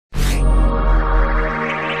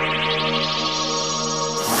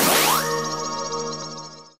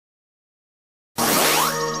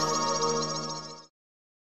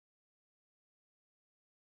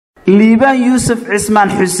liibaan yuusuf cismaan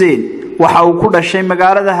xuseen waxa uu ku dhashay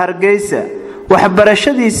magaalada Hargeysa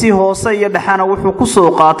waxbarashadiisii hoose iyo dhaxana wuxuu ku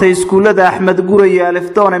soo qaatay iskuulada Axmed Gureye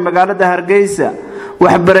Alifdoon ee magaalada Hargeysa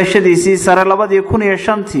waxbarashadiisii sare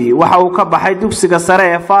 2005 waxa uu ka baxay dugsiga sare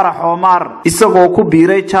ee Faarax Omar isagoo ku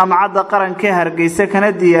biiray jaamacadda qaranka ee Hargeysa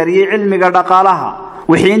kana diyaariyay cilmiga dhaqaalaha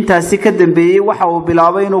wixii intaasi ka dambeeyay waxa uu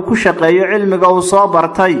bilaabay inuu ku shaqeeyo cilmiga uu soo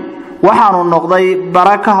bartay waxaanu noqday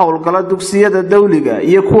baraka hawlgala dugsiyada dawliga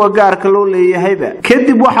iyo kuwa gaarka loo leeyahayba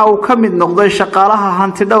kadib waxa uu ka mid noqday shaqaalaha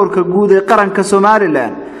hanti dhawrka guud ee qaranka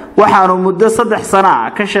Somaliland waxaanu muddo 3 sano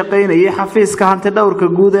ka shaqeynayay xafiiska hanti dhawrka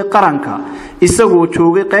guud ee qaranka isagoo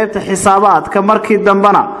joogay qaybta xisaabaadka markii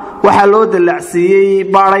dambana waxa loo dalacsiiyay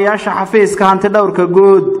baarayaasha xafiiska hanti dhawrka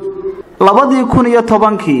guud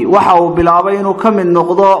 2010 waxa uu bilaabay inuu ka mid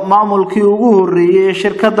noqdo maamulkii ugu horeeyay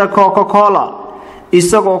shirkadda Coca-Cola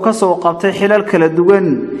isagoo ka soo qabtay xilal kala duwan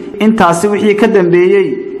intaasi wixii ka dambeeyay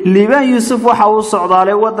liibaan yuusuf waxa uu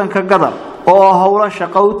socdaalay wadanka Qatar oo hawlo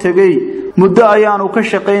shaqo u tagay muddo ayaanu ka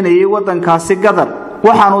shaqeynayay wadankaasi Qatar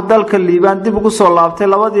waxaanu dalka liibaan dib ugu soo laabtay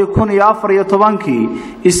 2014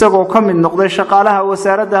 isagoo ka mid noqday shaqaalaha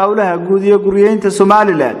wasarada hawlaha guud iyo guryeynta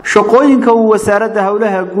Somaliland shaqooyinka uu wasarada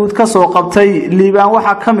hawlaha guud ka soo qabtay liibaan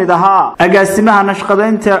waxa ka mid ahaa agaasimaha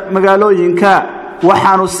nashqadeynta magaalooyinka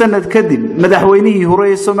waxaanu sanad kadib madaxweynihii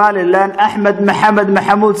hore ee Somaliland Axmed Maxamed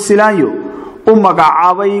Maxamuud Silaanyo u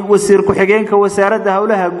magacaabay wasiirku xigeenka wasarada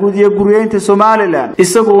hawlaha guud iyo guryeynta Somaliland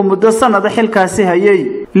isagoo muddo sanad xilkaasi hayay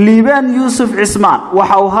liibaan yuusuf cismaan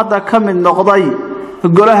waxa uu hadda ka mid noqday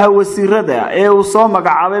golaha wasiirada ee uu soo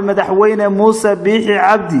magacaabay madaxweyne Muuse Biixi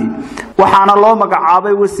Cabdi waxaana loo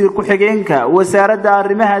magacaabay wasiirku xigeenka wasarada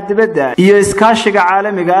arimaha dibada iyo iskaashiga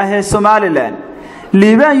caalamiga ah ee Somaliland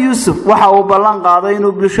liibaan yuusuf waxa uu ballan qaaday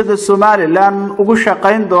inuu bulshada Somaliland ugu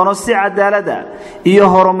shaqeyn doono si cadaalad ah iyo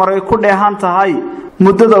horumar ay ku dheehan tahay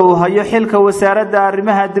muddada uu hayo xilka wasarada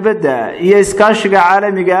arimaha dibadda iyo iskaashiga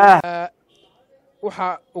caalamiga ah waxa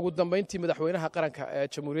ugu dambeyntii madaxweynaha qaranka ee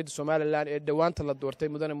Jamhuuriyadda Somaliland ee dhawaanta la doortay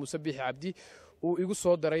mudane Muuse Biixi Cabdi uu igu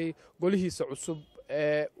soo daray golihiisa cusub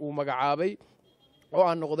ee uu magacaabay oo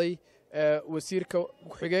aan noqday wasiirka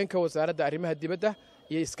xigeenka wasarada arimaha dibadda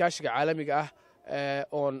iyo iskaashiga caalamiga ah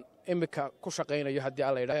oon imika ku shaqeynayo haddii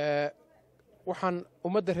alla yidhaahdo waxaan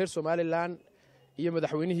ummadda reer Somaliland iyo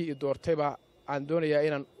madaxweynihii doortayba aan doonayaa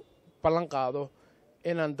inaan ballan qaado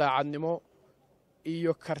inaan daacadnimo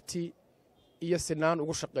iyo karti iyo sinaan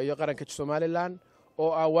ugu shaqeeyo qaranka Somaliland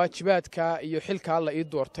oo waajibaadka iyo xilka alla ii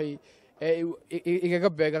doortay ee igaga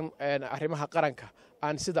beegan arimaha qaranka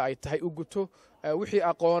aan sida ay tahay u guto wixii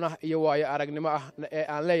aqoon ah iyo waayo aragnimo ah ee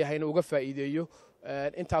aan leeyahay inuu uga faa'iideeyo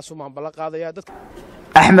intaasoo maan ballan qaadaya dadka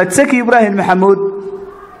Axmed Saki Ibrahim Maxamuud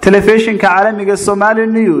telefishinka caalamiga Somali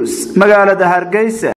News magaalada Hargeysa